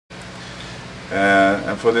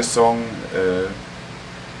And for this song,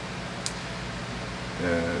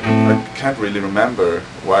 I can't really remember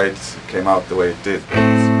why it came out the way it did, but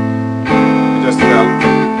we just felt.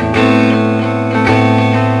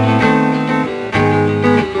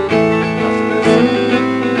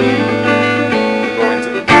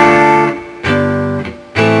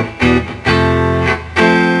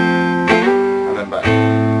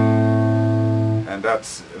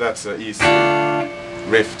 That's an easy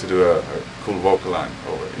riff to do a cool vocal line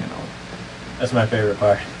over, you know. That's my favorite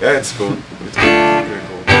part. Yeah, it's cool. It's pretty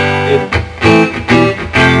cool.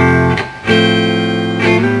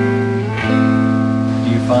 Do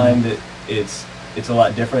you find that it's a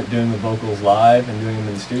lot different doing the vocals live and doing them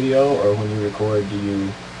in the studio, or when you record, do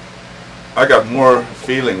you? I got more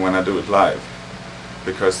feeling when I do it live,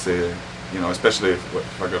 because you know, especially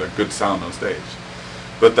if I got a good sound on stage.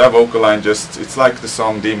 But that vocal line it's like the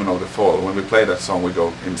song Demon of the Fall. When we play that song, we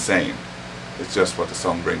go insane. It's just what the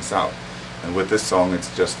song brings out. And with this song, it's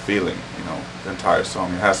just feeling, you know, the entire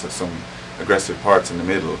song. It has some aggressive parts in the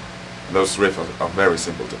middle. And those riffs are very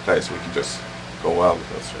simple to play, so we can just go well with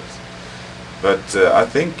those riffs. But I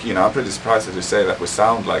think, you know, I'm pretty surprised that you say that we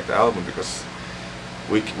sound like the album, because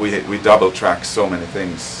we double track so many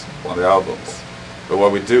things on the albums. But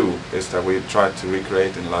what we do is that we try to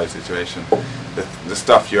recreate in a live situation the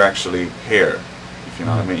stuff you actually hear, if you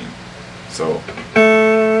know what I mean. So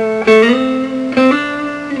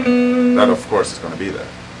that of course is going to be there.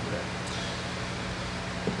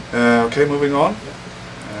 Okay, moving on.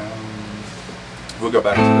 We'll go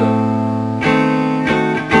back to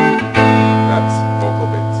that vocal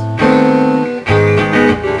bit.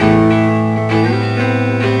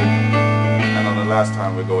 And on the last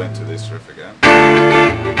time we go into this riff again.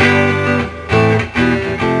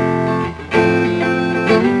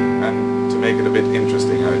 Make it a bit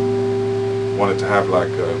interesting, I wanted to have like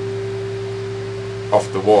a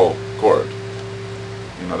off-the-wall chord,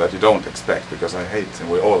 you know, that you don't expect, because I hate, and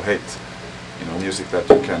we all hate, you know, music that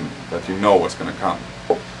you know what's going to come.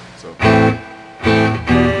 So. And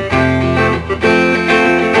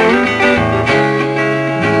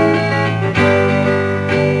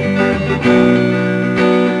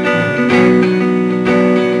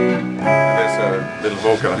there's a little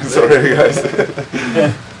vocal line, sorry guys.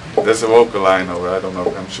 There's a vocal line over, I don't know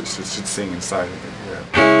if I should sing inside of it. Yeah.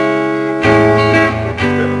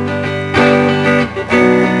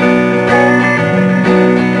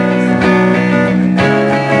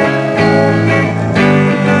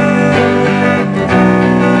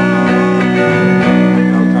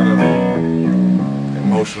 Now kind of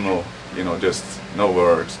emotional, you know, just no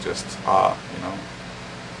words, just you know.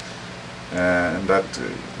 And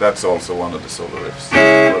that's also one of the solo riffs,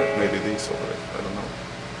 or maybe the solo riff, I don't know.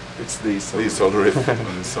 It's the solo riff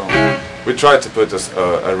on the song. We tried to put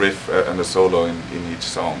a riff and a solo in each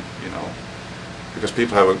song, you know, because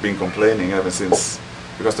people have been complaining ever since.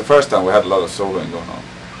 Because the first time we had a lot of soloing going on.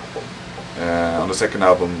 On the second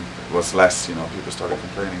album it was less, you know. People started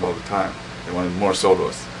complaining all the time. They wanted more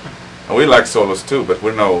solos, and we like solos too, but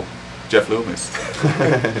we're no Jeff Loomis.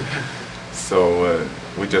 So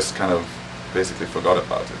we just kind of basically forgot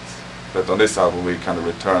about it. But on this album we kind of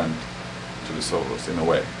returned to the solos in a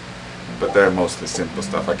way. But they're mostly simple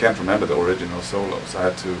stuff. I can't remember the original solos. I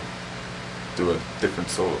had to do a different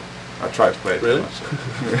solo. I tried to play it. Really?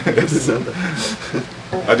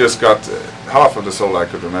 I just got half of the solo I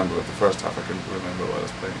could remember, but the first half I couldn't remember what I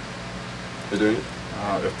was playing. You're doing it?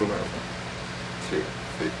 Jag provar. 3,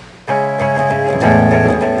 4.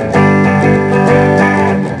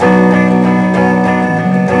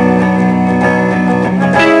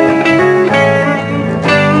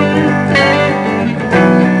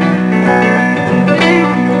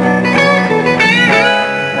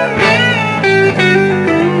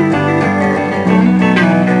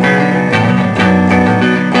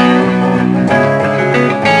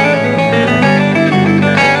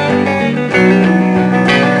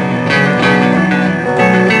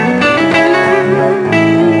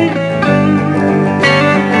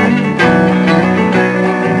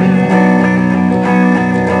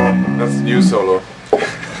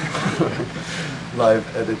 Live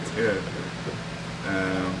edit. Yeah.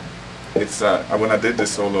 It's when I did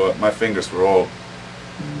this solo, my fingers were all.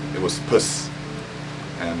 It was puss,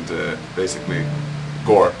 and basically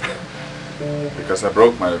gore, because I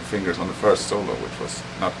broke my fingers on the first solo, which was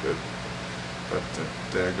not good. But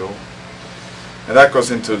there you go. And that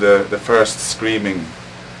goes into the first screaming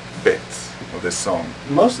bit of this song.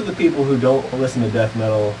 Most of the people who don't listen to death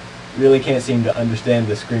metal really can't seem to understand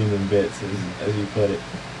the screaming bits, as you put it.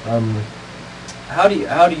 How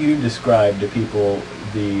do you describe to people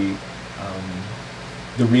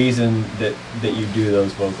the reason that you do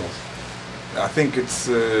those vocals? I think it's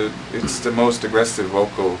the most aggressive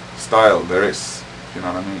vocal style there is. You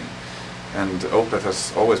know what I mean? And Opeth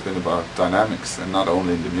has always been about dynamics, and not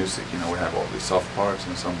only in the music. You know, we have all these soft parts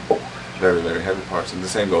and some very, very heavy parts, and the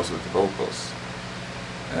same goes with the vocals.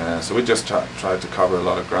 So we just try to cover a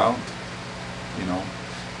lot of ground, you know.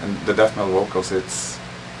 And the death metal vocals, it's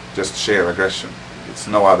just sheer aggression. It's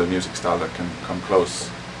no other music style that can come close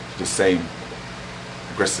to the same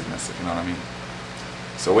aggressiveness, if you know what I mean.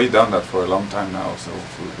 So we've done that for a long time now, so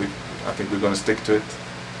I think we're going to stick to it.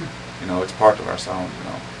 You know, it's part of our sound, you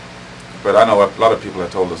know. But I know a lot of people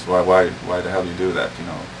have told us, why the hell you do that, you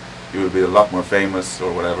know. You will be a lot more famous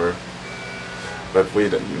or whatever. But we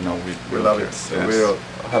love it. So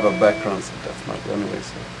we have a background in death metal anyway,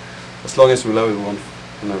 so as long as we love it, we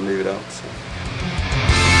won't leave it out. So.